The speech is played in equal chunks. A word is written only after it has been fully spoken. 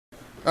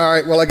All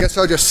right, well, I guess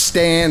I'll just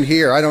stand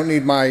here. I don't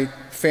need my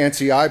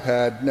fancy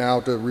iPad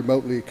now to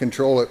remotely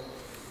control it.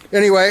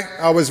 Anyway,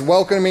 I was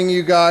welcoming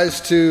you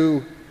guys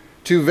to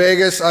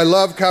Vegas. I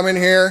love coming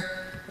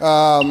here.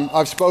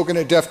 I've spoken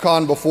at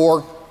DEFCON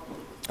before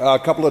a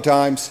couple of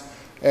times,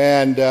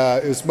 and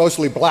it was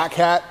mostly Black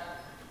Hat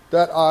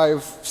that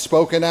I've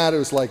spoken at. It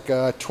was like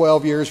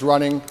 12 years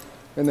running,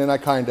 and then I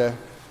kind of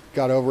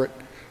got over it.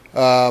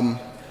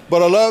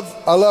 But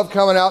I love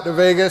coming out to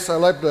Vegas. I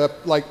like to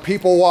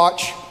people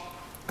watch.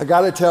 I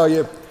got to tell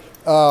you,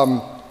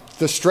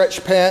 the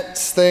stretch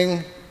pants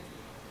thing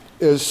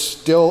is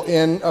still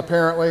in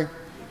apparently,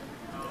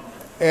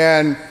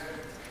 and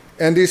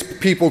these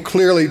people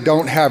clearly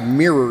don't have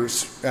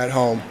mirrors at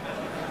home,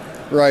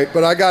 right?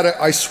 But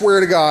I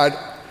swear to God,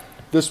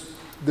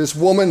 this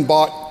woman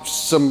bought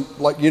some,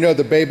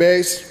 the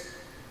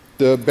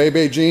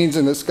Bebe jeans,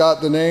 and it's got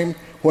the name.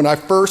 When I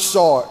first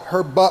saw it,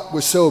 her butt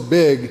was so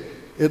big,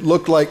 it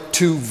looked like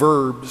two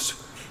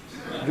verbs.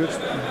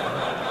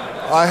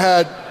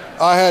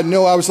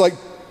 I was like,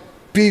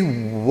 be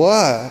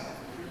what?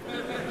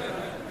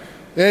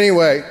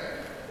 Anyway,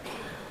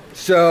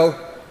 so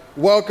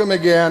welcome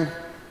again.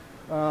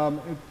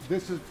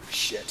 This is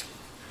shit.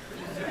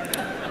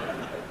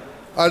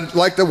 I'd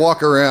like to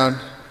walk around.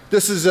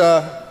 This is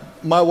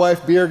my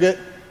wife Birgit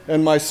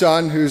and my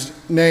son, whose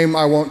name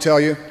I won't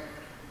tell you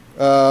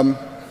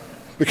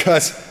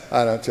because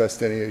I don't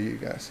trust any of you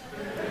guys.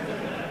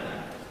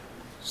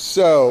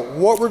 So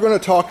what we're going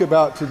to talk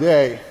about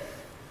today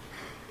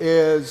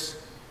is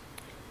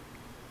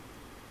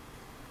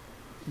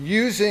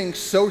using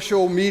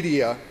social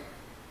media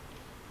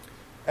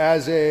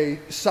as a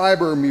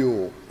cyber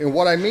mule. And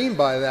what I mean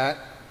by that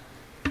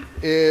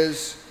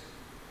is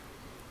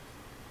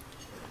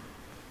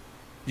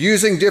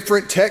using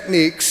different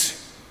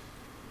techniques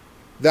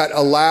that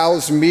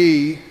allows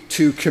me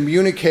to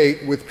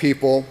communicate with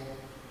people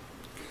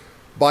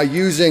by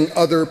using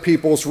other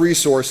people's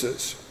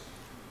resources.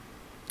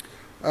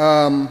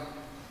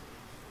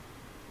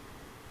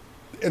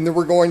 And then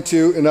we're going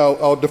to, and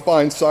I'll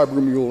define cyber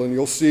mule, and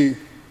you'll see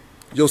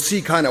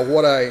kind of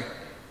what I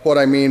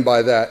mean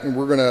by that. And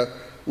we're going to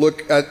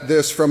look at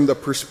this from the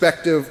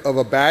perspective of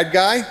a bad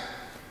guy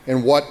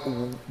and what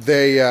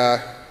their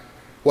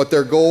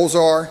goals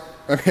are.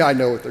 I mean, I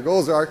know what their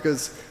goals are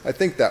because I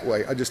think that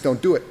way. I just don't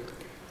do it.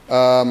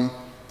 Then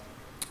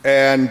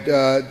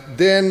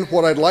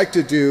what I'd like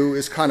to do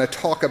is kind of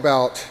talk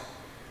about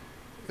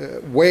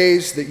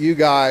ways that you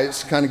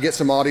guys kind of get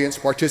some audience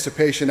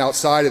participation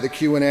outside of the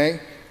Q&A.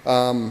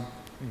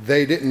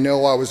 They didn't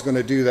know I was going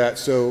to do that,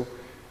 so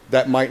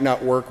that might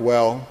not work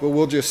well, but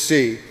we'll just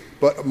see.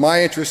 But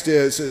my interest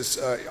is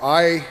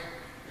I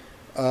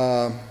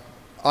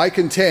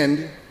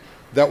contend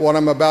that what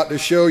I'm about to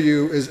show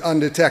you is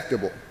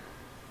undetectable.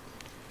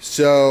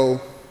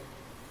 So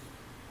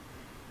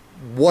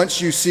once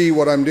you see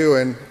what I'm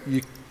doing,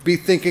 you be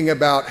thinking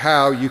about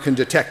how you can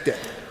detect it.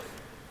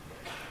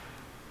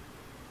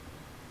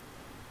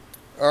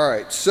 All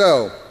right,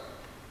 so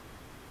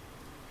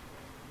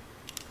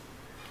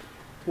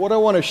what I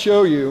want to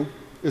show you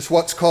is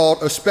what's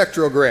called a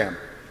spectrogram.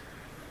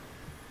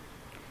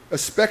 A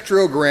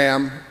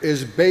spectrogram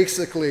is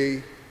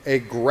basically a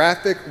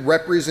graphic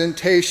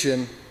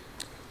representation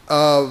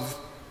of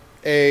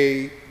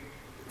a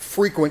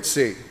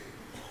frequency.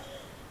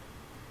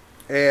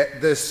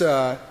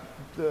 The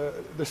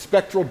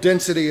spectral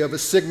density of a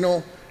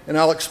signal, and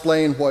I'll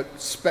explain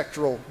what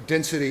spectral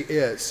density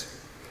is.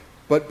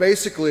 But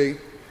basically,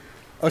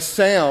 a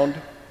sound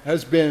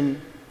has been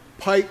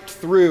piped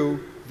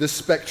through the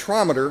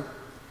spectrometer,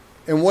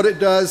 and what it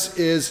does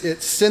is it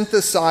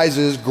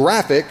synthesizes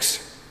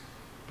graphics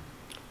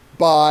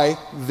by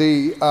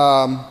the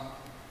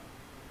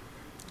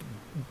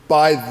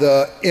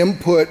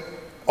input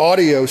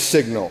audio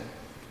signal.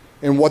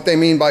 And what they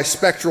mean by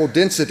spectral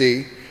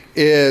density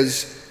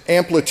is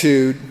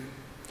amplitude,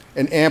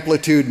 and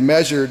amplitude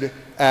measured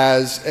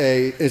as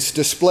it's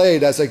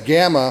displayed as a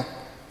gamma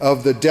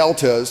of the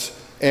deltas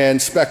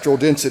and spectral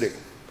density.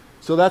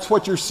 So that's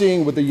what you're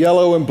seeing with the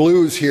yellow and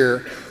blues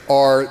here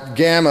are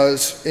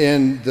gammas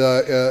in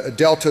the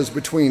deltas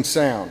between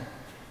sound.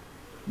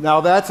 Now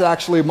that's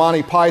actually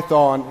Monty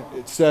Python.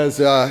 It says,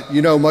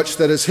 you know much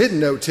that is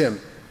hidden, O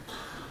Tim.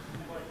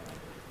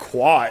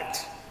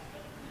 Quite.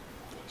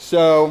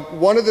 So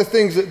one of the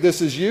things that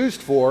this is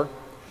used for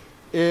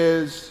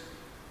is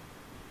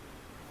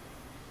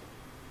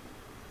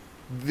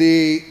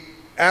the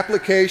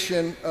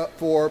application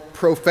for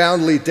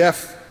profoundly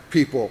deaf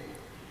people.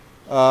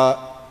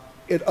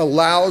 It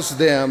allows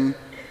them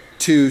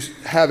to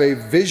have a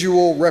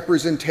visual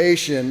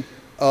representation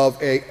of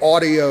an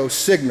audio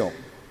signal,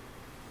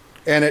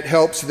 and it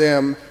helps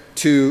them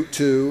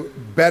to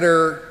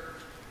better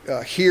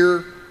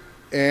hear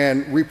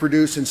and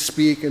reproduce and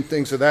speak and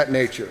things of that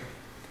nature.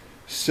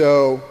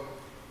 So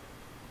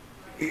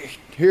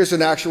here's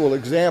an actual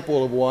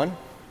example of one.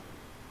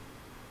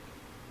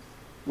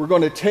 We're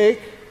going to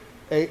take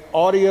an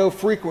audio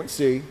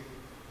frequency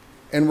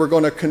and we're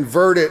going to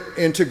convert it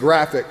into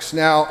graphics.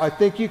 Now, I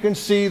think you can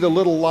see the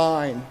little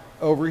line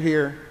over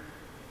here.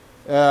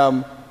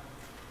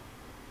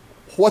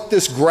 What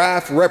this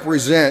graph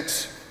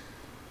represents,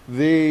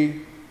 the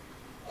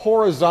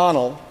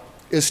horizontal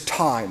is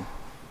time.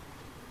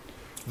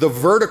 The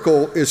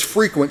vertical is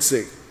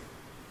frequency.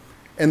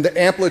 And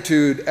the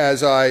amplitude,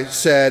 as I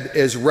said,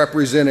 is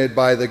represented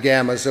by the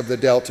gammas of the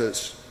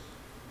deltas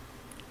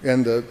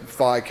and the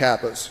phi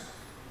kappas.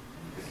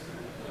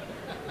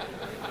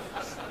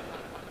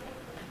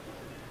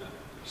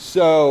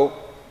 So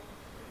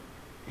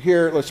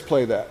here, let's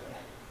play that.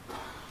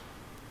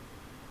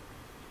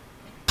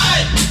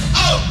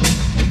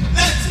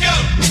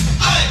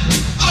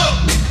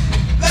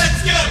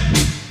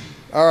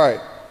 All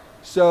right,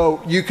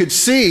 so you could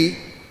see,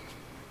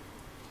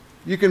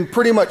 you can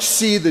pretty much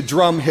see the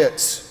drum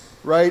hits,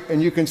 right?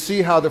 And you can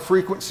see how the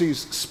frequencies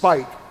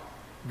spike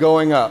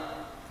going up.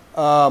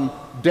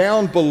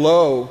 Down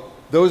below,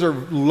 those are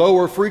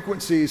lower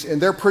frequencies,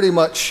 and they're pretty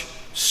much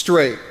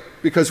straight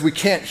because we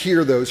can't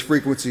hear those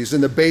frequencies,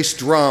 and the bass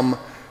drum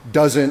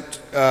doesn't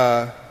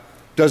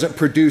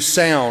produce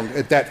sound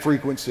at that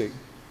frequency.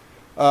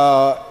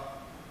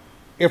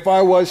 If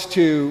I was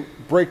to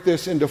break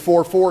this into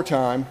 4/4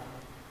 time,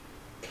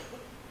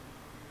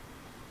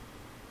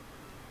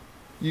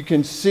 you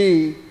can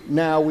see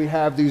now we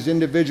have these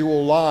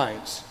individual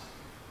lines.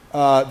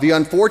 The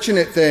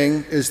unfortunate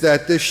thing is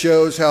that this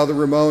shows how the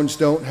Ramones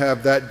don't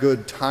have that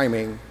good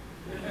timing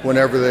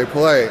whenever they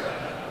play.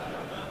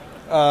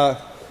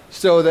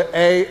 So the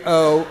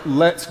A-O,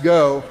 let's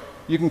go,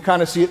 you can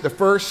kind of see it. The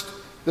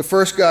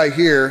first guy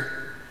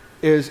here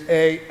is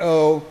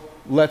A-O,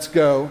 let's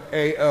go,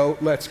 A-O,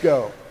 let's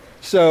go.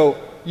 So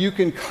you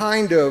can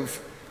kind of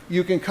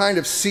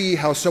see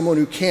how someone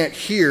who can't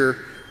hear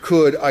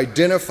could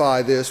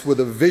identify this with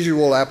a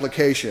visual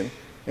application.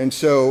 And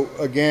so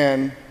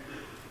again,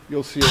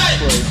 you'll see it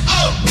play.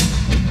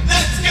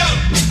 Let's go.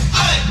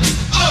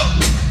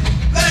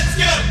 Let's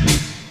go.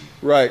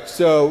 Right,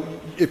 so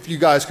if you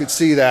guys could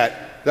see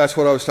that, that's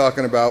what I was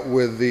talking about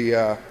with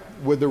the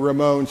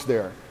Ramones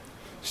there.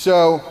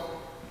 So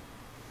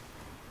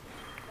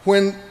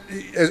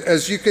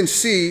as you can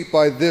see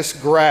by this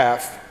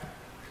graph,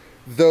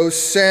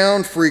 those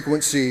sound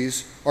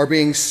frequencies are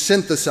being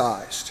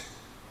synthesized.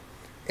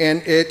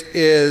 And it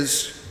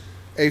is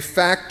a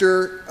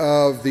factor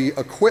of the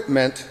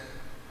equipment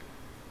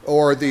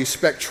or the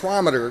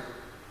spectrometer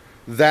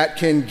that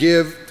can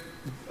give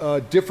a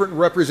different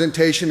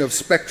representation of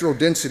spectral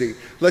density.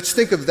 Let's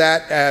think of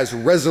that as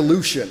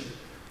resolution,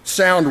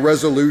 sound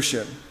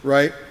resolution,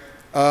 right?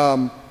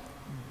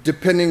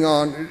 Depending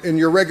on, in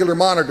your regular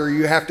monitor,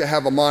 you have to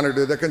have a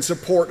monitor that can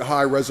support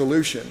high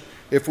resolution.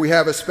 If we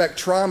have a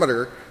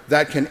spectrometer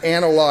that can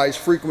analyze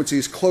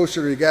frequencies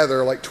closer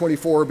together, like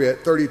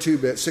 24-bit,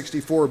 32-bit,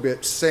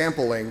 64-bit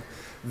sampling,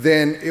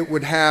 then it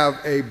would have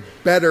a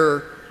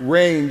better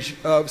range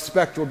of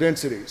spectral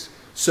densities.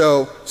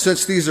 So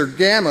since these are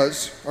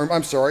gammas, or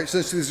I'm sorry,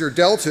 since these are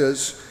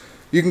deltas,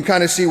 you can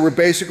kind of see we're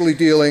basically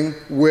dealing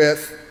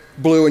with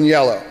blue and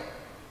yellow,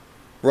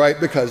 right?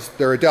 Because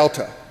they're a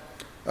delta.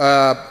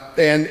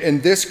 And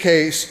in this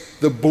case,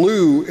 the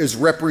blue is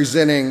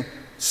representing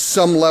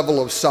some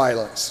level of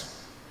silence,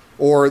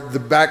 or the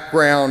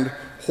background.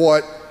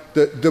 What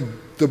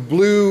the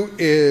blue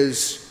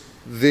is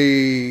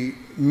the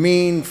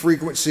mean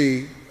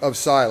frequency of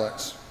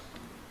silence.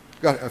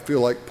 God, I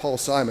feel like Paul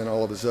Simon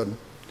all of a sudden.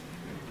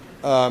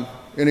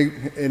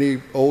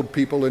 Any old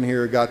people in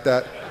here got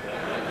that?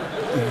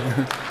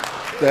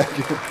 Thank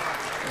you.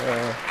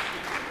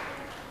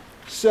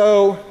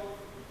 So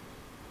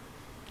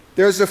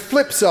there's a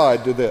flip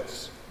side to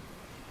this.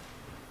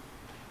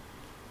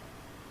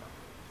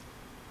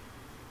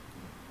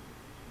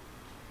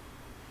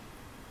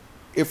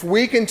 If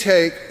we can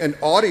take an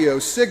audio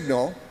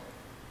signal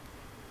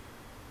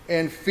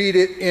and feed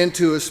it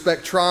into a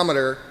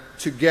spectrometer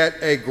to get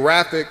a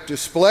graphic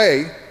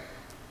display,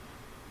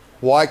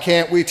 why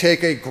can't we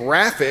take a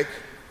graphic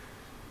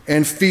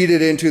and feed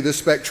it into the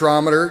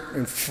spectrometer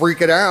and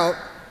freak it out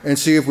and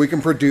see if we can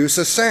produce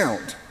a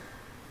sound?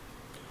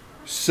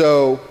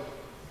 So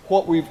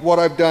what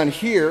I've done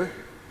here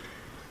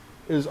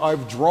is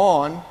I've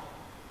drawn,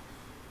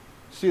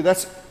 see,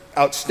 that's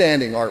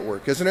outstanding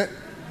artwork, isn't it?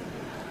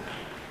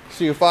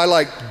 See, if I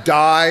like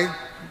die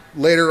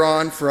later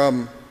on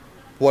from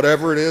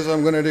whatever it is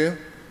I'm going to do,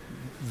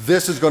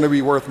 this is going to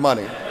be worth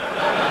money.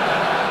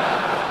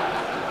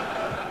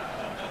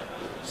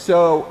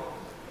 So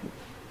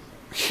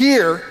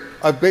here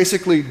I've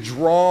basically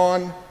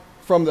drawn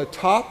from the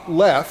top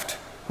left,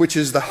 which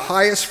is the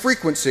highest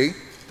frequency.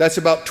 That's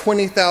about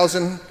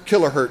 20,000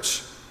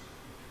 kilohertz.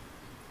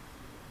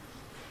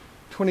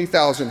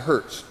 20,000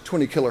 hertz,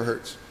 20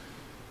 kilohertz.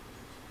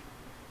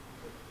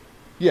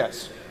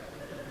 Yes.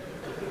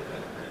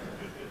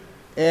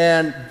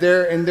 And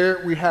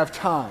there we have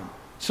time.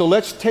 So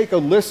let's take a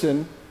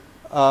listen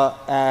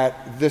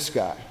at this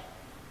guy.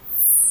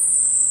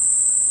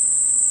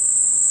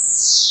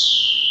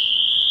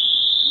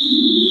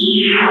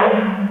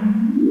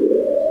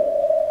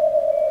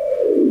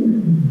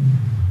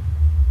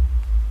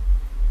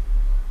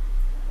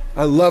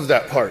 I love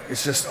that part.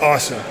 It's just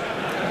awesome.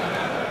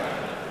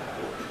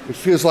 It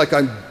feels like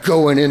I'm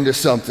going into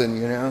something,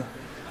 you know?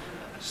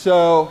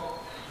 So,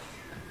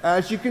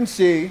 as you can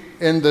see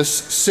in this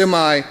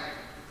semi,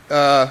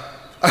 I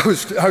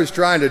was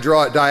trying to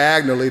draw it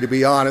diagonally, to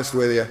be honest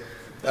with you.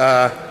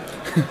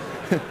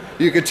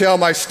 You could tell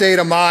my state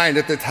of mind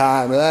at the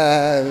time.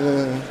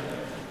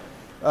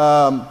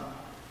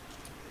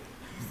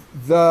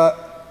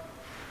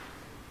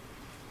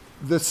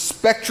 The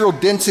spectral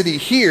density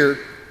here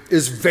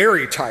is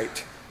very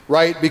tight,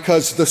 right?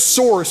 Because the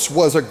source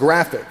was a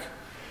graphic.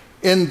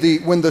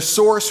 When the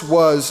source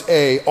was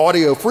an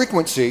audio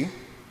frequency,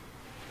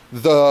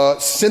 the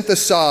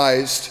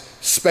synthesized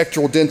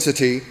spectral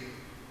density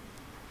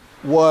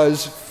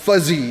was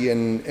fuzzy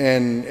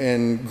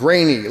and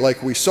grainy,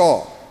 like we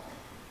saw.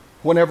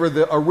 Whenever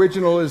the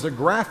original is a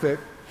graphic,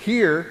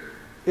 here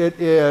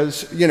it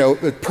is, you know,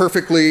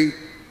 perfectly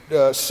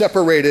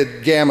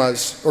separated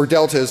gammas or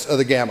deltas of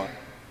the gamma.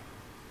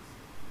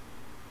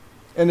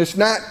 And it's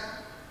not,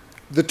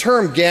 the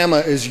term gamma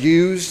is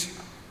used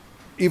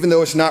even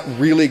though it's not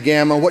really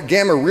gamma. What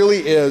gamma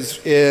really is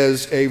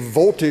a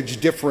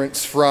voltage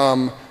difference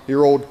from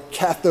your old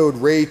cathode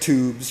ray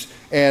tubes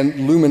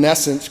and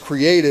luminescence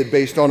created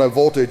based on a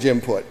voltage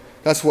input.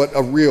 That's what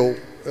a real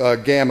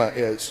gamma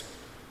is.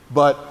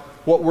 But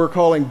what we're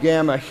calling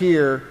gamma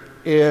here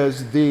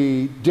is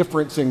the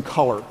difference in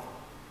color.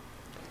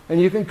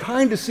 And you can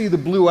kind of see the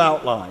blue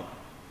outline.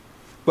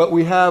 But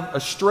we have a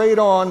straight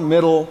on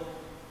middle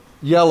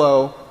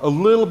yellow, a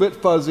little bit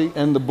fuzzy,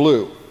 and the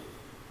blue.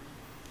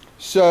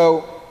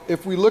 So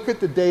if we look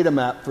at the data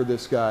map for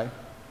this guy,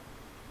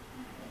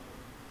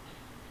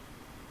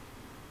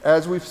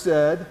 as we've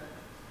said,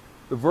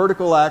 the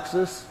vertical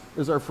axis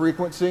is our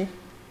frequency.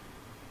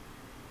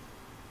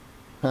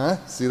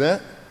 See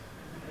that?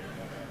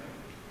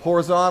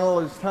 Horizontal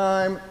is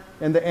time,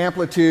 and the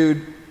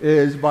amplitude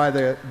is by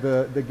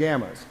the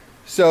gammas.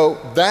 So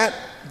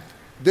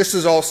this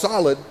is all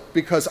solid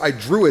because I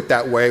drew it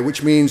that way,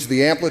 which means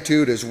the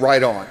amplitude is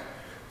right on.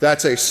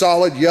 That's a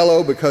solid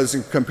yellow because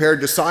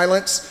compared to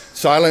silence,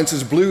 silence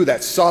is blue,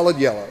 that's solid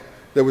yellow.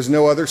 There was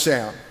no other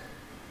sound.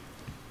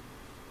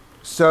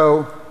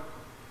 So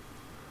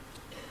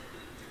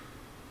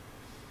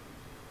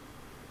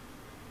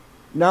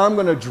now I'm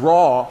going to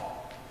draw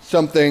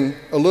something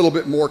a little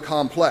bit more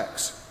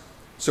complex.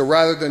 So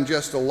rather than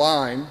just a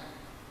line,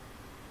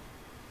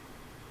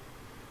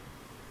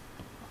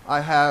 I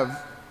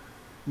have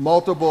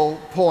multiple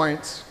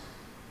points.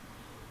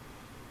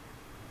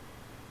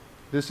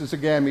 This is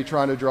again me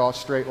trying to draw a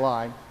straight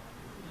line.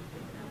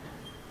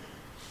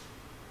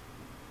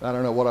 I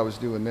don't know what I was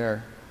doing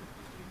there.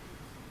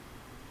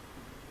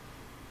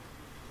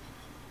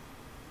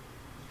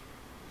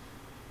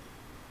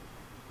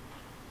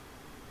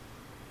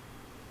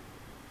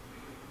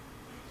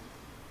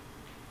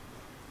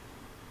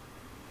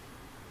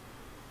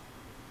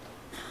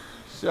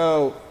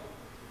 So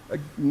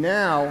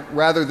now,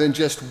 rather than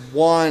just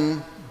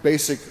one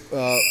basic, scared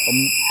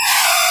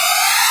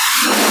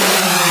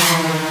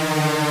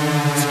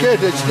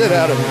the shit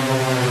out of me.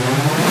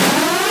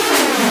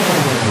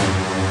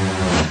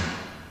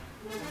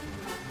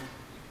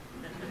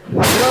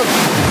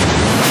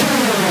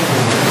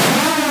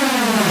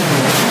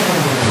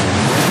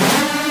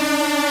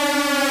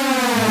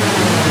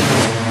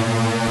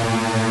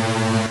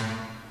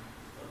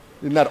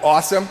 Isn't that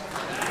awesome?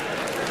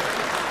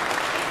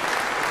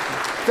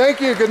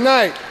 Thank you, good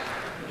night.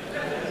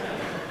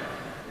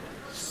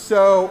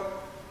 So,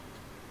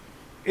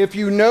 if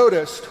you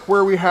noticed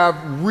where we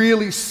have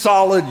really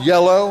solid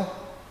yellow,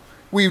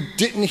 we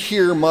didn't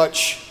hear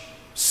much,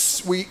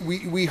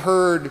 we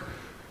heard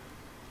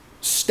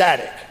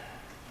static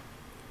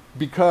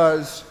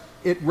because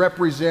it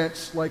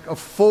represents like a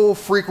full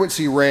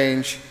frequency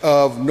range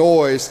of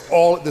noise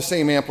all at the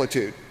same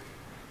amplitude.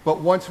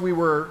 But once we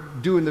were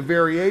doing the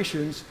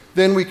variations,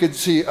 then we could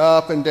see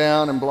up and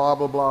down and blah,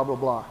 blah, blah, blah,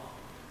 blah.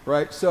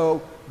 Right?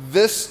 So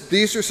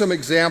these are some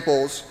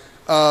examples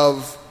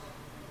of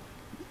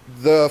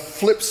the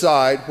flip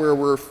side where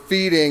we're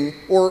feeding,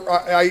 or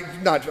I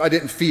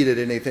didn't feed it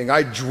anything.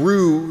 I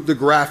drew the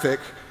graphic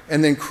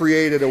and then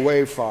created a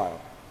wave file.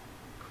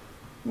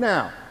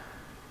 Now,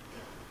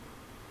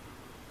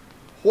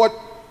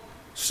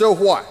 so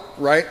what,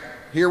 right?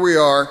 Here we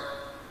are.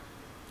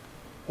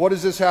 What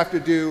does this have to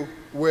do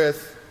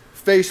with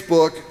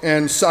Facebook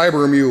and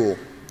Mule?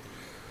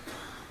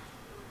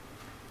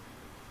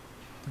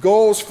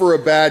 Goals for a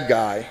bad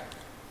guy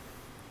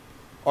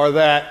are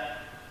that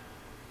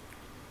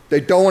they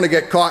don't want to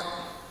get caught,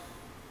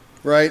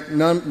 right?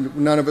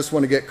 None of us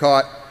want to get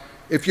caught.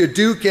 If you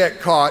do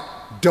get caught,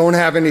 don't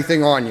have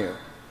anything on you.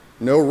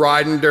 No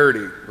riding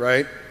dirty,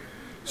 right?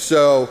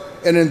 So,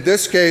 and in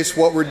this case,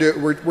 what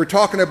we're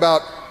talking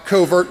about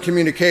covert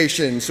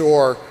communications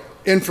or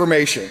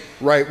information,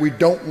 right? We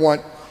don't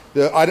want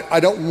I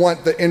don't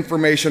want the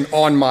information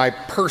on my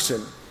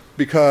person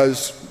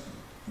because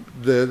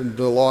the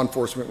law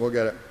enforcement will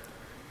get it.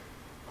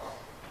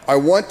 I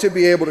want to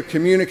be able to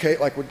communicate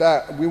like with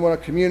that. We want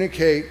to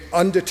communicate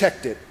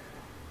undetected.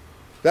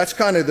 That's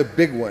kind of the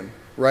big one.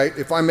 right?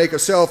 If I make a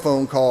cell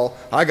phone call,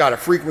 I got a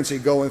frequency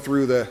going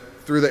through the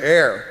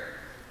air.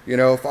 You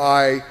know, if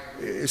I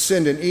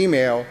send an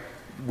email,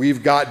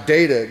 we've got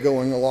data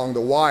going along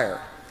the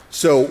wire.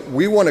 So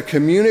we want to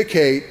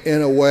communicate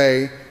in a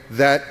way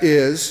that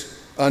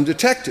is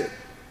undetected,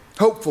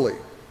 hopefully.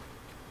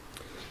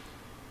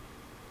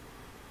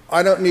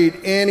 I don't need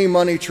any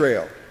money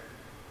trail,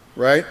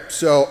 right?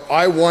 So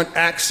I want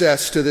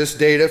access to this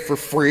data for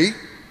free.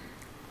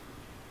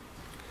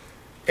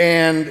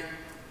 And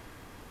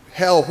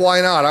hell,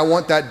 why not? I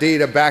want that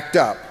data backed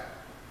up.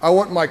 I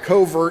want my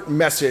covert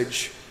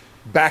message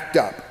backed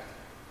up.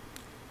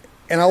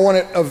 And I want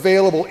it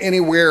available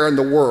anywhere in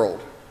the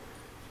world.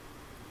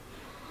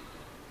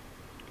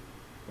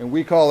 And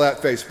we call that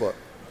Facebook.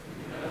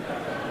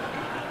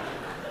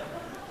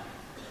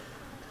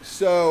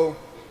 So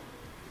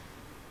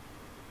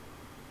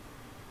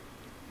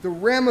the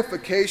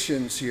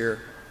ramifications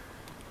here,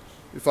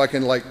 if I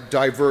can like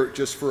divert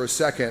just for a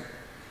second,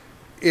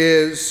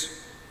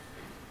 is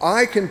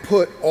I can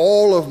put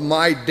all of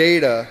my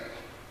data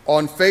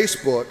on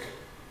Facebook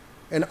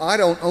and I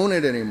don't own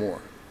it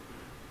anymore,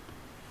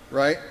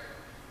 right?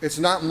 It's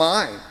not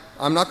mine.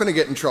 I'm not going to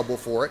get in trouble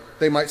for it.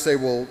 They might say,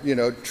 well, you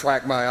know,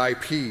 track my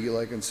IP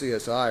like in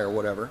CSI or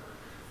whatever.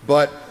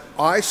 But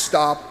I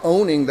stop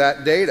owning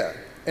that data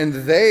and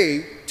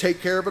they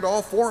take care of it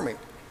all for me.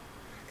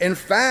 In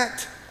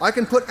fact, I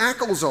can put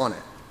ACLs on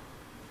it,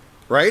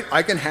 right?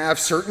 I can have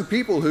certain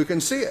people who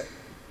can see it.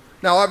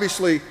 Now,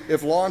 obviously,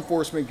 if law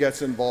enforcement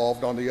gets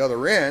involved on the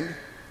other end,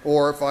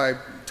 or if I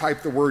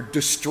type the word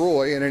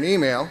destroy in an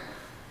email,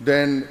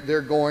 then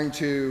they're going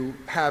to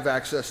have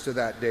access to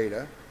that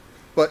data.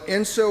 But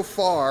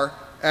insofar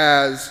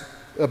as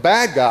a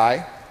bad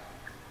guy,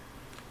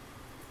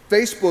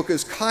 Facebook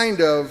is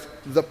kind of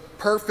the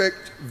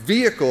perfect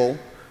vehicle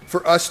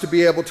for us to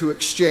be able to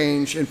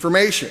exchange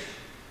information.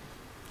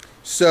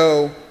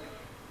 So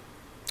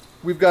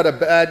we've got a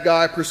bad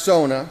guy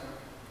persona,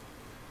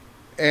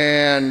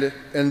 and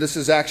this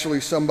is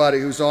actually somebody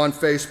who's on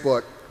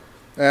Facebook.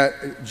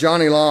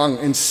 Johnny Long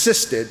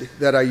insisted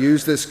that I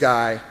use this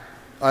guy.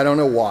 I don't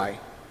know why,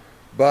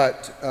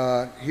 but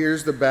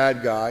here's the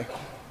bad guy.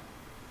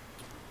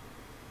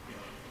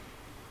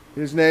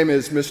 His name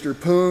is Mr.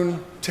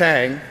 Poon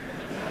Tang.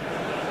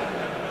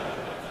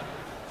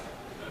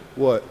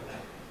 What?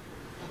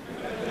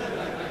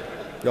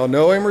 Y'all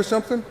know him or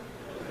something?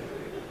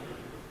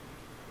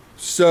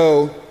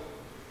 So,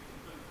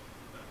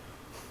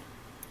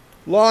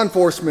 law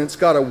enforcement's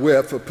got a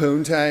whiff of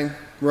poontang,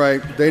 right?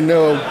 They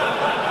know.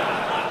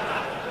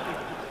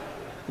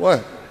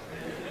 What?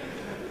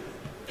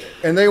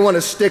 And they want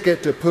to stick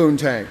it to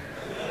poontang.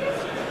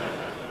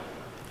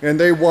 And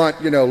they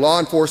want, you know, law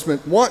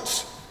enforcement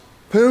wants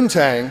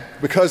poontang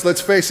because,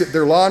 let's face it,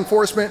 they're law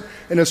enforcement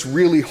and it's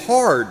really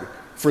hard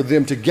for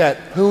them to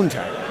get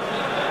poontang.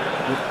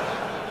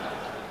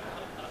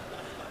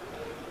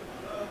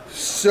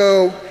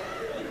 So,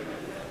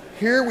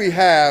 here we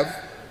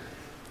have,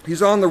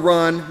 he's on the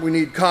run, we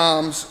need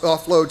comms,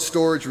 offload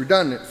storage,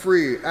 redundant,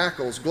 free,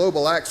 ACLs,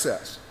 global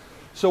access.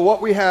 So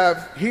what we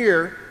have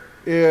here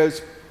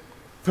is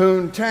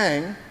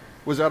Poontang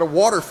was at a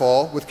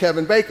waterfall with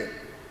Kevin Bacon.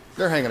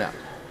 They're hanging out.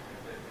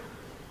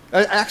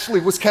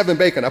 Actually, it was Kevin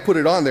Bacon. I put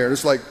it on there, and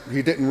it's like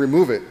he didn't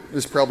remove it.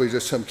 It's probably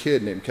just some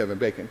kid named Kevin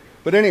Bacon.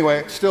 But anyway,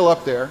 it's still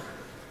up there.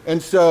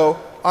 And so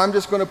I'm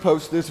just going to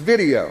post this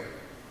video.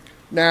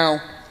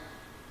 Now,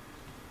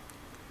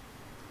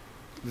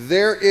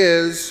 there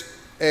is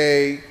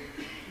a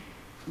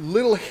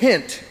little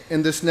hint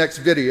in this next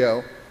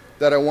video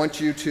that I want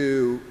you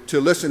to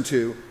listen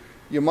to.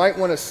 You might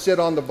want to sit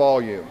on the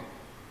volume,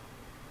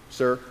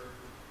 sir,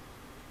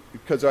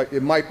 because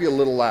it might be a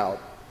little loud,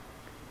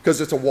 because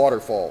it's a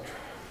waterfall.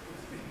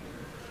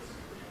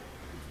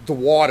 The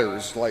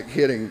water's like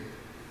hitting.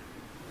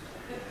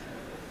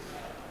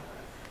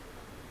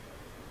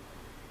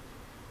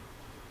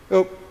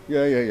 Oh,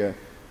 yeah.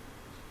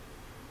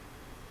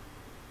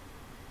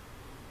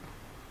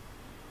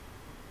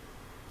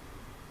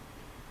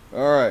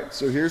 All right,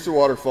 so here's the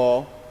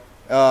waterfall.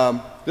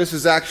 This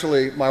is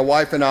actually my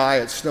wife and I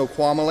at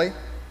Snoqualmie.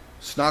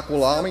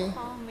 Snoqualmie?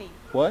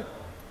 What?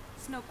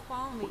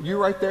 Snoqualmie.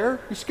 You right there?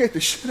 You scared the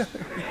shit out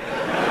of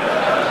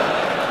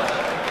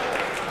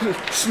me.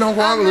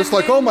 Snoqualmie, it's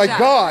like, oh my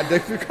God, they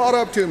caught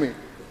up to me.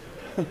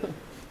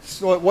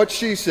 So what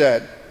she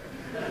said.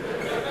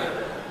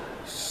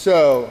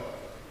 So,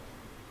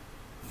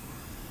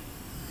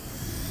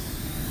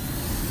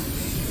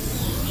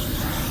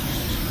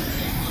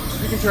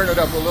 you can turn it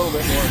up a little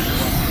bit more if you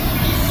want.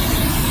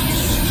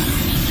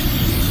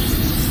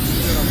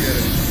 I don't get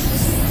it.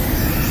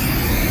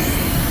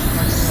 I'm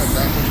not gonna have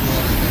that much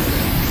water.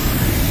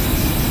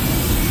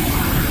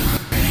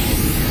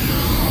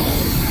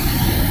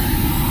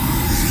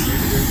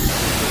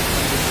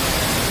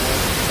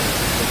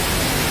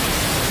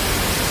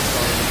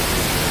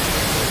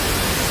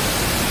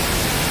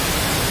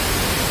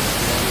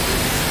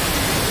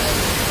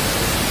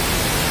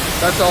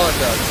 That's all it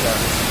does,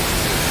 sorry.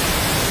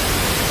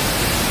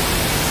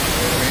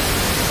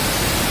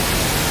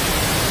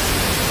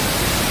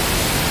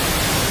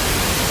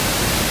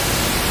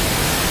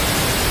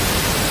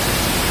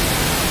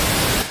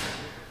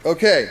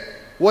 Okay,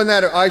 wasn't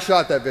that, I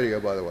shot that video,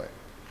 by the way.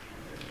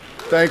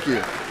 Thank you.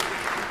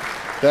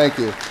 Thank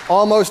you.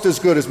 Almost as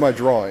good as my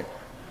drawing.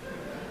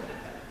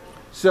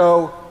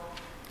 So,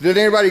 did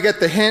anybody get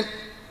the hint?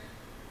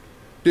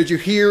 Did you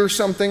hear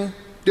something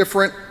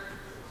different?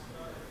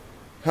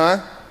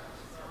 Huh?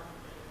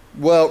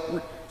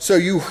 Well, so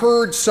you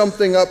heard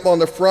something up on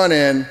the front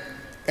end,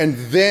 and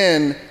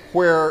then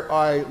where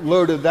I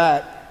loaded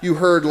that, you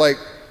heard like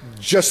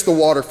just the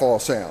waterfall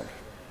sound,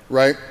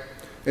 right?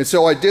 And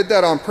so I did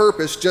that on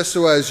purpose just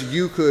so as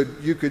you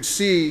could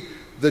see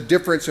the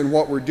difference in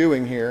what we're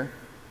doing here.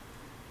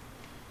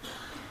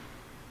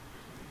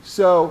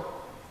 So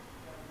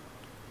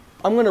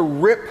I'm going to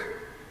rip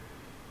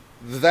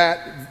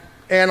that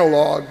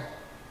analog,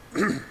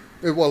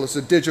 well, it's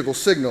a digital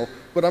signal,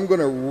 but I'm going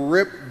to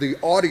rip the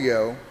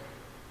audio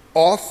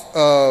off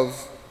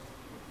of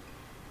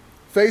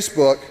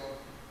Facebook,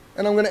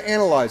 and I'm going to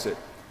analyze it.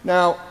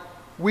 Now,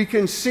 we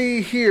can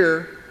see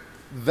here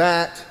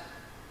that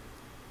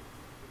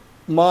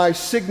my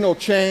signal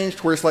changed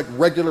where it's like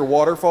regular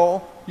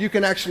waterfall. You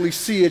can actually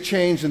see a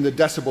change in the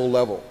decibel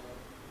level,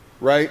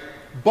 right?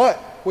 But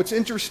what's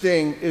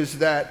interesting is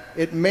that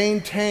it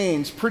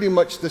maintains pretty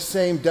much the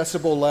same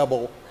decibel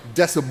level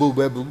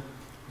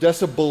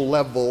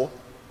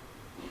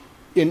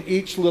in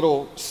each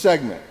little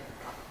segment.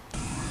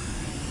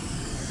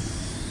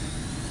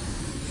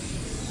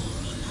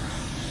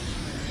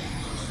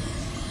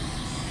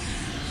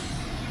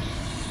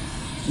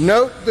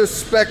 Note the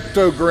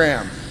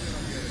spectrogram.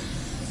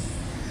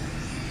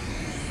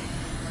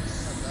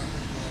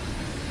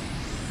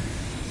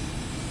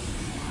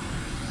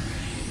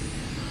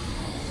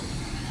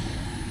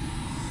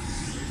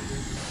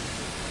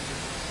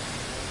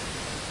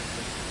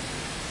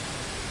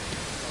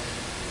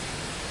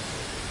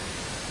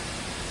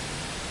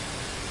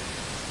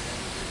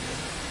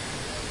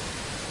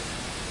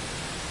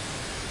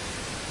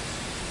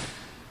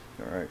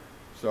 All right,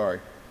 sorry,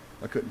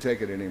 I couldn't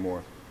take it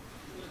anymore.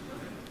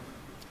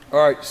 All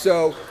right,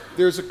 so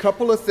there's a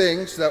couple of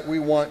things that we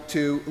want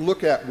to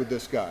look at with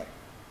this guy.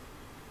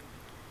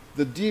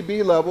 The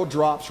dB level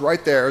drops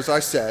right there, as I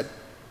said,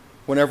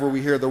 whenever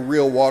we hear the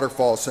real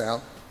waterfall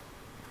sound.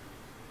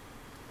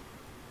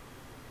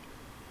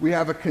 We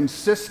have a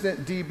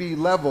consistent dB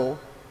level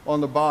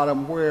on the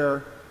bottom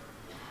where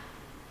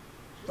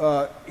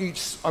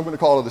each, I'm going to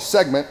call it a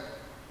segment,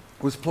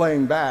 was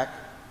playing back.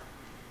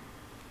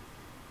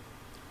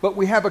 But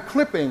we have a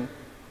clipping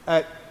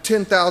at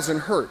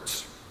 10,000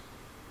 hertz.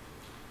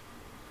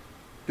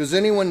 Does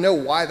anyone know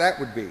why that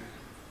would be?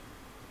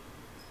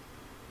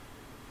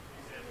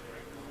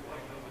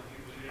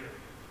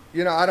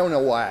 You know, I don't know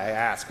why I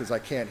asked, because I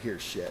can't hear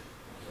shit.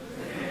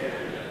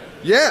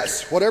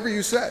 Yes, whatever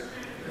you said.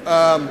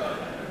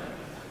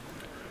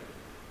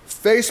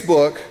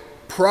 Facebook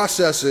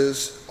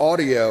processes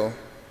audio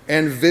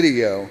and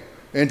video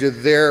into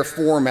their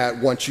format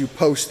once you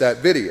post that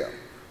video.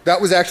 That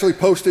was actually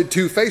posted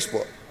to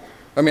Facebook.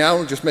 I mean, I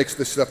don't just make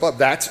this stuff up.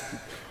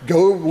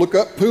 Go look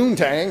up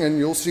Poontang and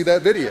you'll see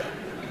that video.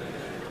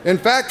 In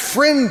fact,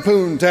 friend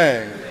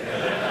Poontang.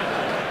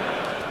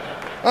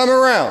 I'm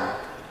around.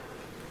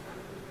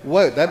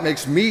 What? That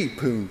makes me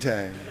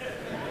Poontang.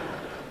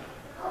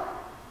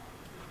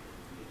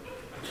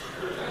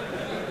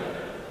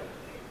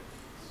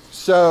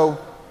 So,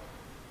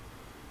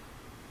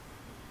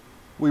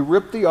 we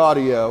ripped the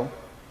audio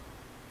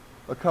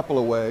a couple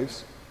of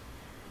ways.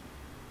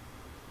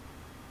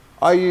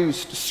 I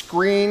used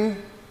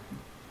Screen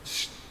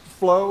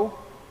Flow,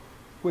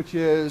 which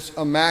is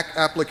a Mac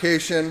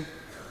application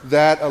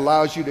that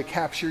allows you to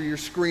capture your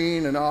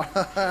screen and all.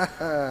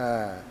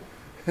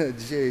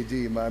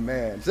 JD, my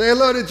man. Say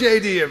hello to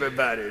JD,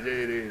 everybody.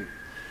 JD.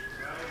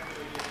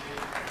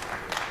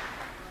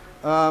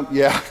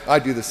 Yeah, I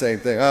do the same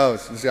thing. Oh,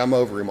 see, I'm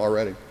over him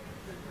already.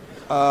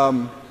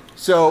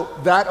 So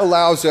that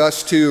allows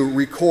us to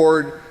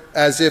record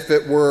as if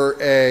it were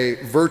a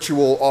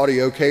virtual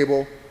audio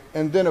cable.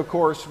 And then, of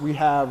course, we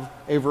have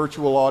a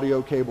virtual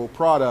audio cable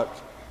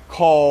product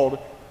called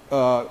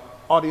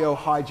Audio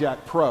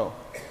Hijack Pro.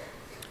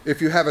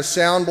 If you have a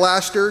Sound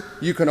Blaster,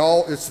 you can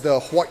it's the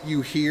What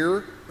You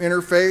Hear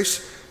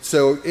interface.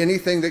 So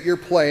anything that you're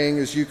playing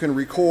is you can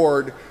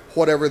record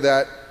whatever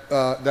that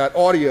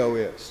audio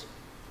is.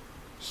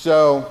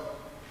 So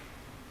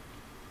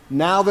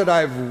now that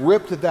I've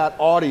ripped that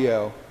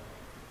audio,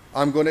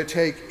 I'm going to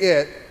take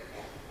it,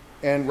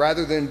 and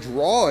rather than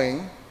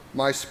drawing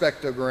my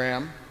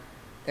spectrogram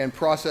and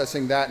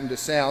processing that into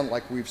sound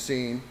like we've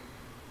seen,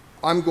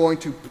 I'm going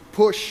to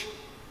push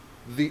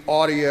the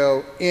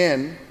audio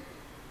in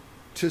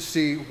to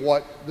see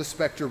what the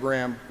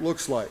spectrogram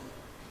looks like.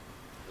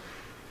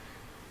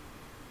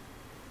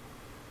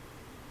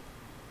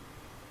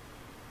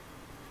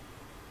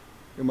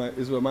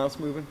 Is the mouse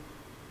moving?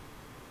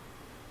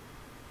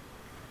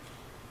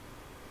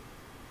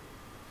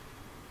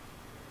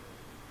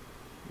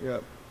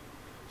 Yep.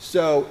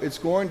 So it's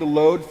going to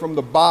load from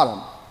the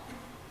bottom.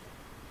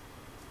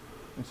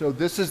 And so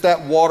this is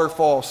that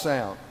waterfall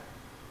sound.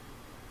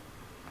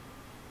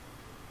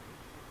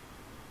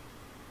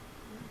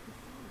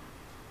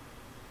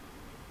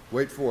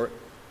 Wait for it.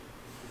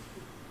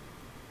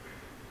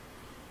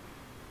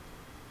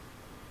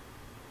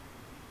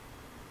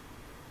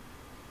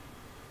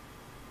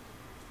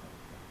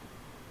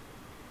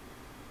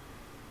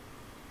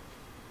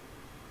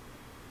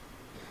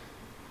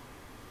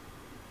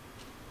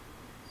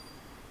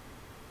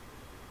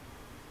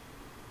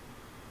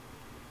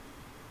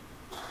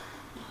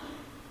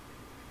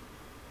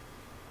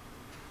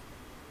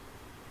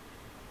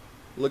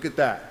 Look at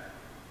that.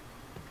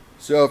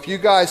 So if you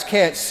guys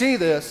can't see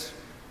this,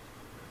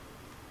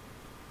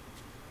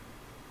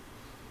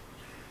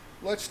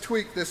 let's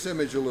tweak this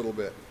image a little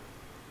bit.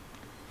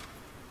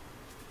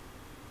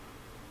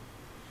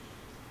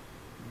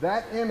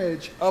 That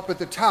image up at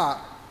the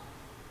top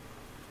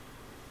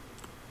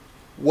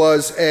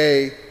was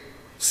a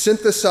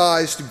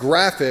synthesized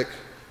graphic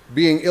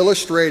being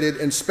illustrated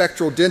in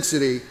spectral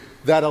density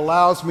that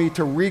allows me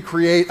to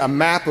recreate a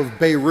map of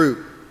Beirut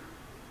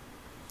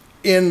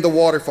in the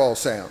waterfall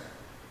sound.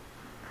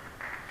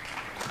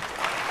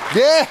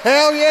 Yeah,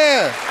 hell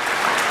yeah!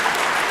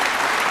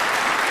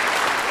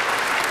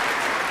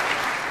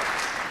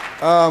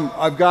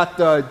 I've got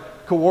the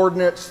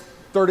coordinates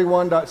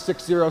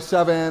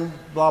 31.607,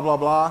 blah, blah,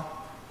 blah.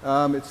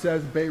 It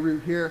says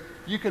Beirut here.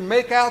 You can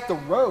make out the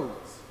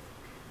roads.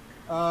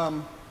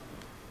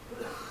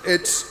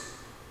 It's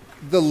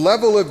the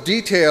level of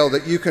detail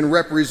that you can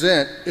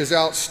represent is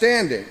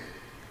outstanding.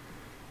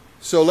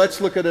 So let's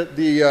look at it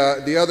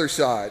the other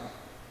side.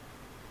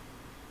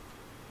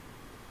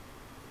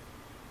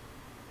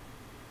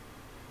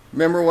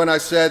 Remember when I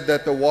said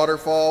that the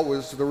waterfall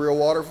was the real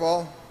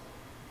waterfall?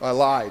 I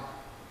lied.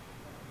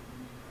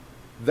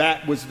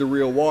 That was the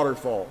real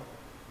waterfall.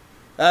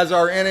 As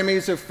our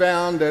enemies have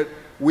found that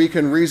we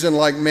can reason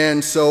like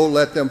men, so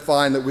let them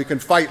find that we can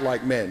fight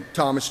like men.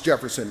 Thomas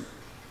Jefferson.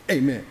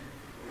 Amen.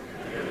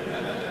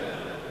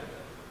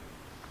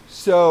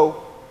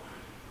 So,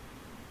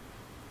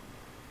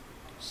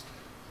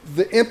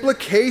 the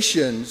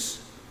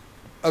implications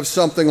of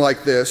something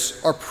like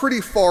this are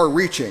pretty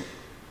far-reaching.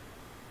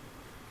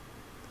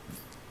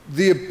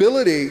 The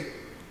ability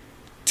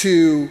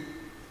to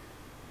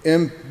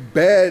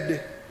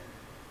embed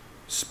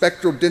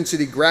spectral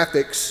density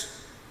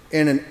graphics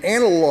in an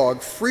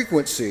analog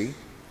frequency,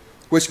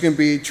 which can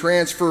be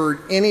transferred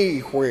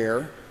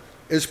anywhere,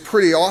 is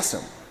pretty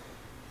awesome.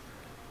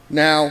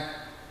 Now,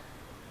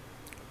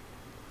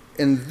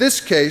 in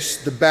this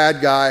case, the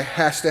bad guy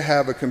has to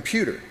have a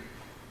computer,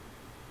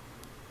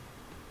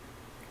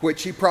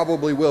 which he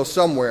probably will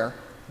somewhere,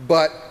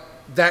 but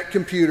that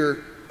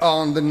computer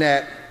on the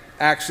net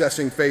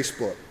accessing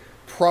Facebook,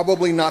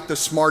 probably not the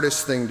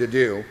smartest thing to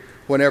do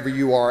whenever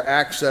you are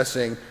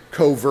accessing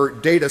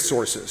covert data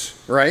sources,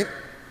 right?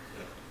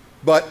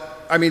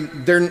 But I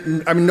mean,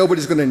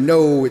 nobody's going to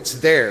know it's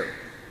there.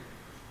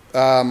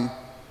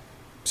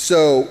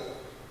 So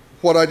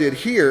what I did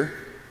here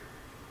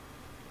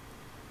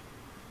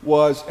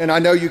was, and I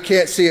know you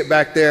can't see it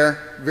back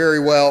there very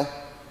well.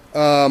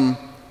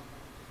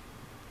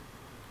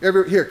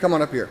 Here, come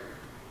on up here.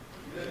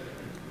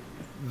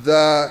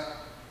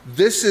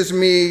 This is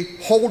me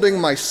holding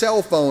my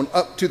cell phone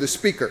up to the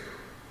speaker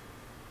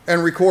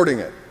and recording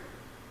it.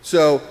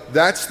 So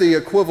that's the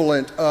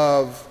equivalent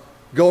of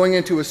going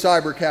into a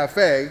cyber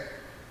cafe,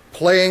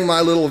 playing my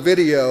little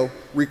video,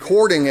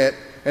 recording it,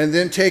 and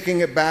then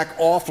taking it back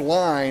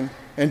offline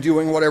and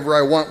doing whatever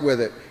I want with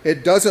it.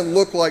 It doesn't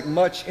look like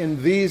much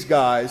in these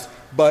guys,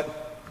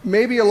 but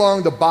maybe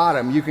along the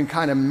bottom you can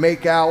kind of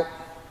make out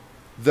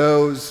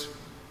the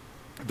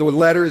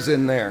letters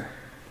in there.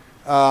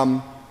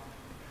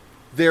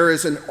 There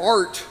is an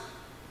art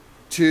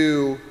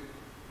to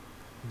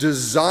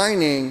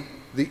designing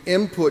the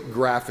input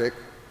graphic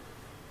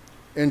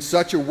in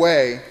such a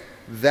way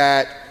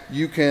that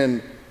you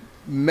can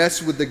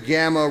mess with the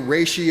gamma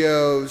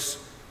ratios,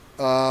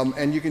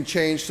 and you can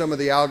change some of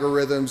the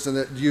algorithms, and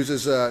it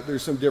uses,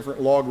 there's some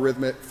different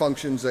logarithmic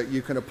functions that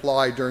you can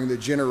apply during the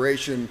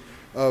generation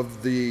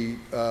of the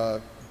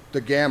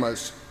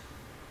gammas.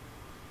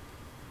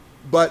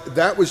 But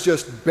that was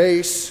just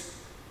base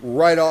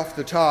right off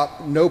the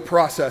top, no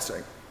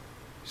processing.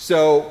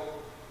 So,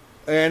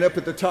 and up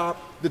at the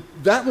top,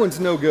 that one's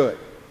no good,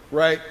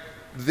 right?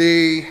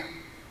 The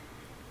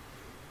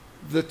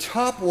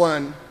top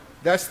one,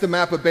 that's the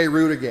map of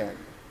Beirut again.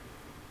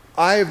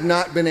 I have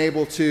not been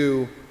able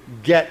to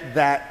get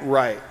that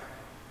right.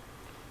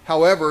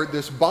 However,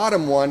 this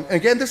bottom one,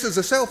 again, this is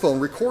a cell phone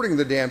recording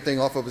the damn thing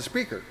off of a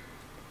speaker.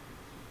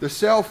 The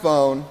cell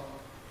phone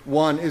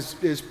one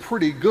is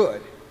pretty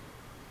good.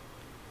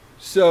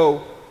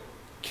 So,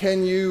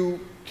 can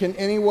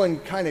anyone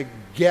kind of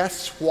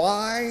guess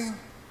why?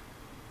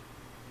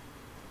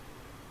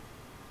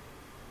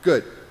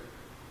 Good.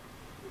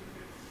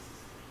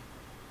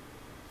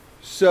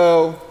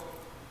 So,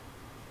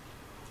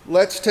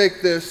 let's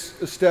take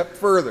this a step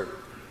further.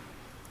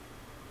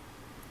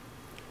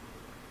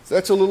 So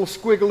that's a little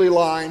squiggly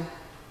line,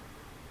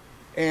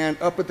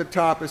 and up at the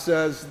top it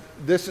says,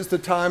 "This is the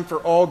time for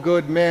all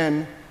good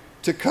men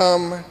to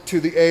come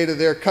to the aid of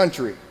their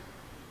country."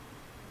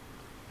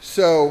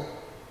 So,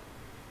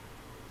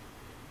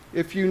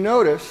 if you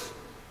notice,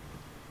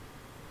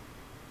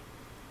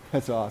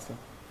 that's awesome.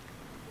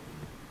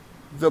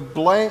 The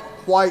blank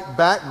white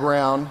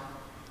background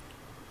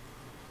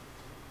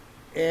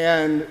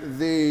and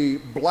the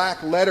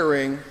black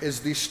lettering is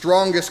the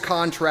strongest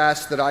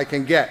contrast that I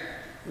can get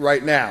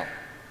right now.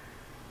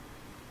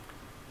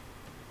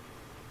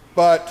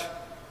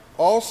 But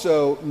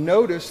also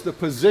notice the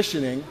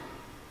positioning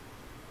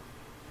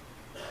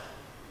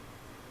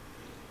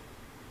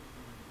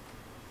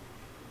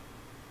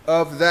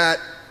of that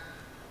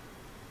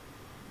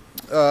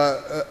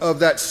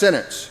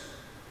sentence.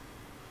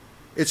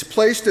 It's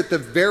placed at the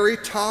very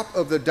top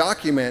of the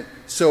document,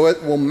 so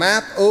it will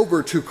map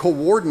over to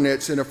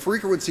coordinates in a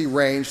frequency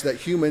range that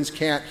humans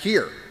can't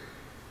hear.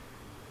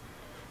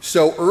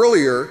 So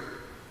earlier,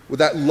 with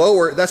that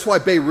lower, that's why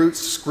Beirut's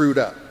screwed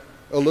up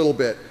a little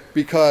bit,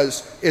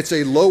 because it's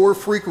a lower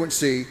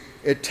frequency,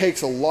 it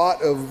takes a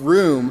lot of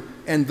room,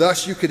 and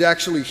thus you could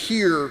actually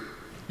hear,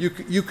 you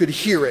could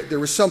hear it. There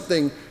was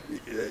something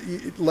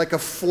like a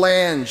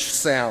flange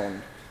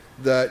sound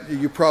that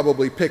you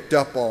probably picked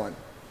up on.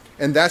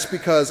 And that's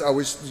because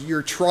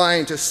you're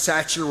trying to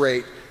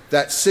saturate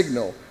that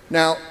signal.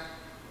 Now,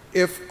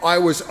 if I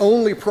was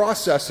only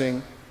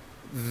processing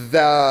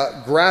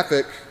the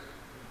graphic,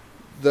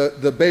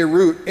 the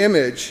Beirut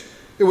image,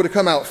 it would have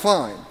come out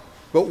fine.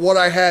 But what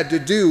I had to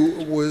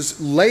do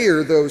was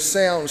layer those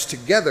sounds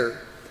together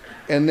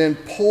and then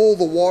pull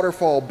the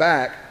waterfall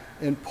back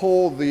and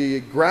pull the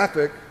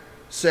graphic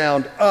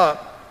sound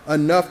up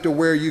enough to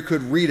where you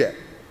could read it,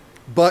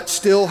 but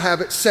still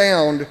have it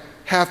sound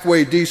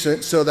halfway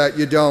decent so that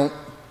you don't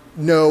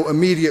know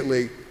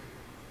immediately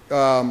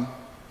that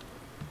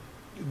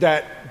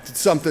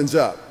something's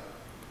up.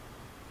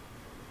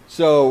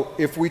 So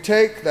if we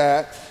take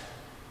that,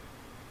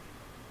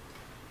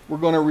 we're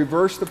going to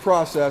reverse the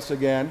process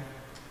again.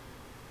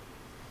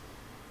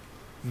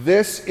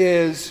 This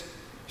is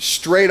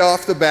straight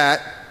off the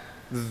bat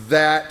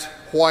that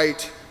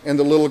white and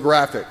the little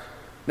graphic.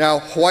 Now,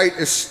 white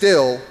is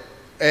still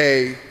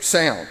a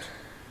sound.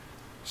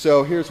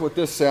 So here's what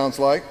this sounds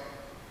like.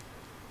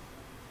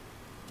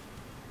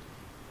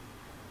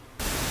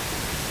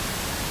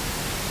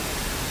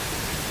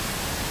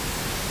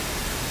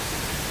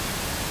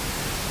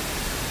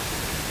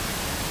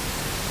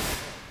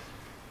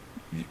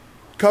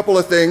 Couple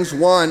of things.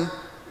 One,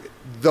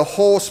 the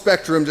whole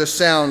spectrum just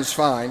sounds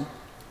fine,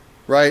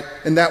 right?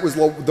 And that was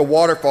the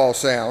waterfall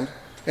sound.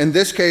 In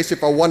this case,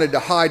 if I wanted to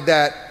hide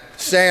that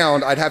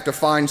sound, I'd have to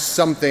find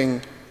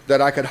something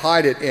that I could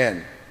hide it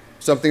in.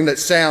 Something that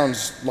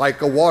sounds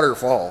like a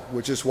waterfall,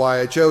 which is why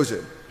I chose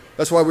it.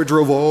 That's why we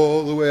drove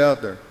all the way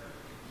out there.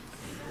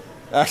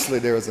 Actually,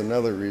 there was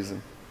another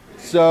reason.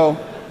 So,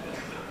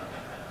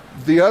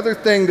 the other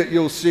thing that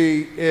you'll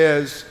see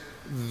is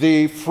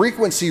the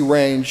frequency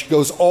range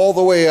goes all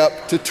the way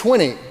up to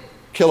 20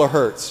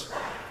 kilohertz.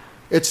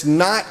 It's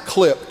not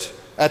clipped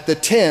at the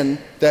 10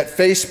 that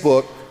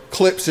Facebook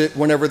clips it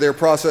whenever they're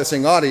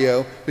processing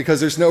audio,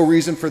 because there's no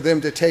reason for them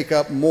to take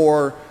up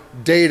more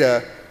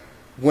data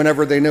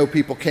whenever they know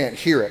people can't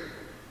hear it.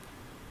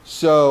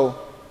 So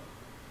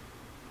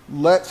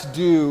let's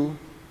do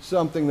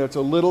something that's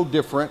a little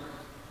different.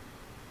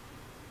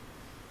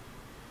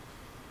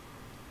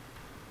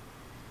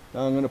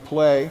 Now I'm going to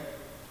play.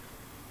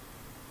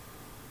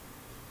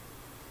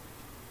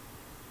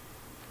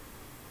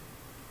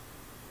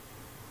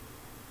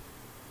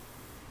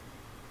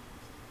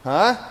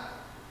 Huh?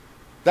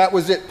 That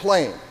was it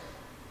playing.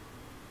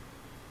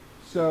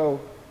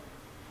 So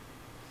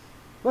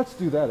let's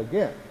do that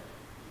again.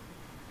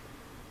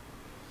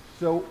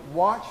 So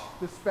watch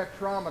the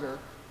spectrometer.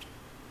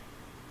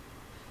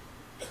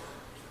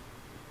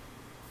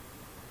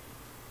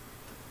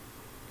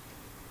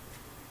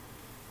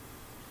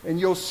 And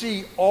you'll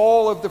see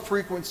all of the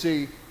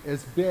frequency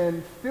has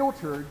been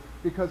filtered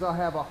because I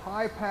have a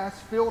high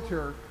pass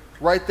filter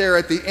right there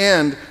at the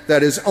end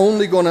that is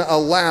only going to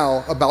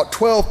allow about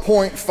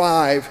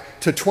 12.5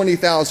 to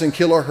 20,000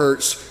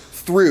 kilohertz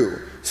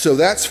through. So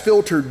that's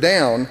filtered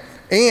down,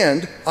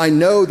 and I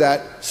know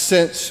that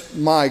since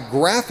my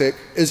graphic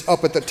is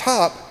up at the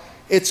top,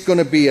 it's going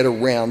to be at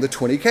around the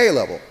 20K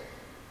level,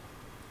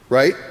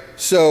 right?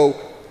 So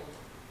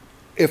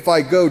if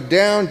I go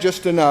down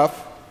just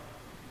enough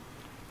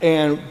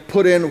and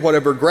put in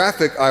whatever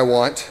graphic I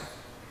want,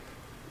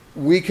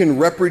 we can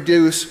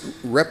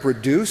reproduce,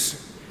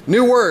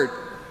 new word,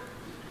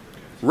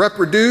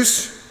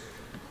 reproduce.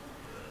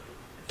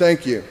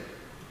 Thank you.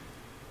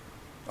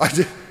 I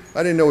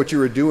didn't know what you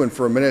were doing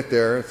for a minute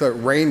there. I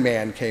thought Rain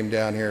Man came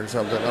down here or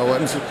something. I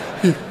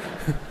wasn't.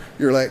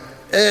 You're like,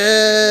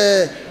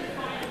 eh.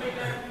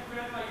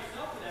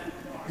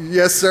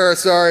 Yes, sir.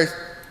 Sorry.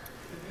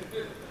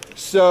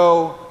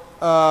 So,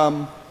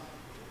 I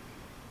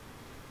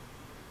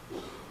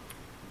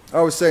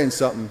was saying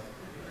something.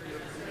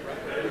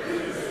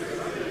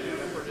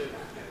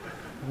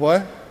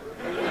 What?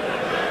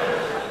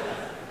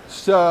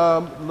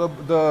 So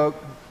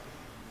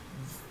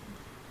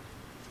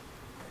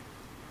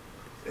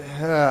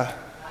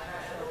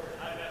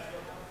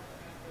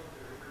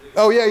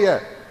oh yeah.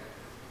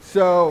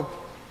 So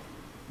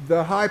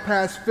the high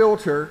pass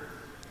filter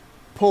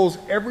pulls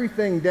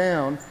everything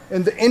down,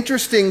 and the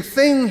interesting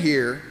thing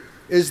here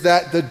is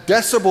that the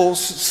decibels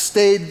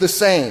stayed the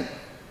same.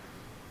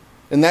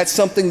 And that's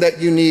something that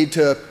you need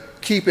to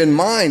keep in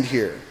mind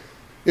here,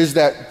 is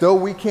that though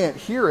we can't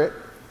hear it,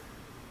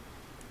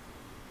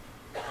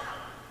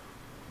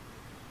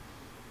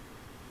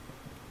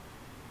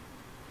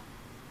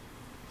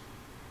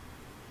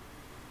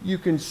 you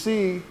can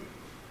see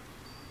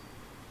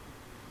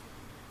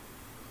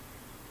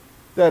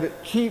that it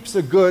keeps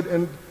a good,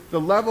 and the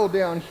level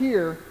down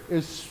here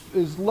is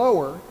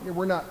lower.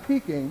 We're not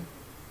peaking,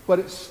 but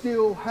it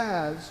still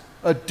has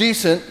a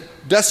decent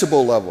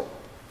decibel level.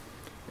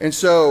 And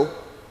so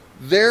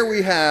there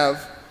we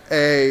have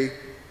a,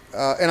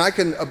 and I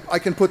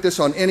can put this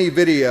on any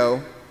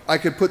video. I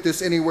could put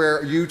this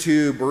anywhere,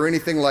 YouTube or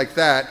anything like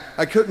that.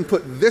 I couldn't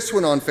put this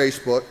one on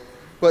Facebook,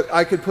 but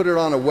I could put it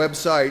on a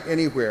website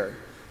anywhere.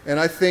 And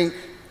I think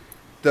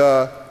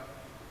the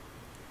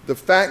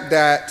fact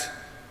that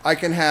I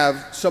can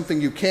have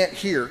something you can't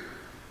hear,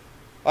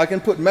 I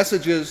can put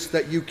messages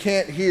that you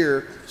can't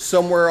hear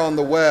somewhere on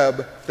the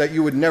web that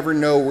you would never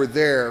know were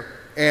there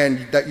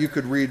and that you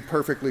could read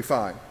perfectly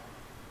fine.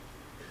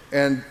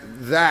 And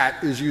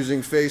that is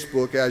using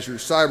Facebook as your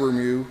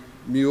cyber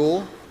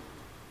mule.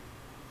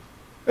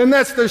 And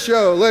that's the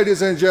show,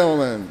 ladies and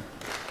gentlemen.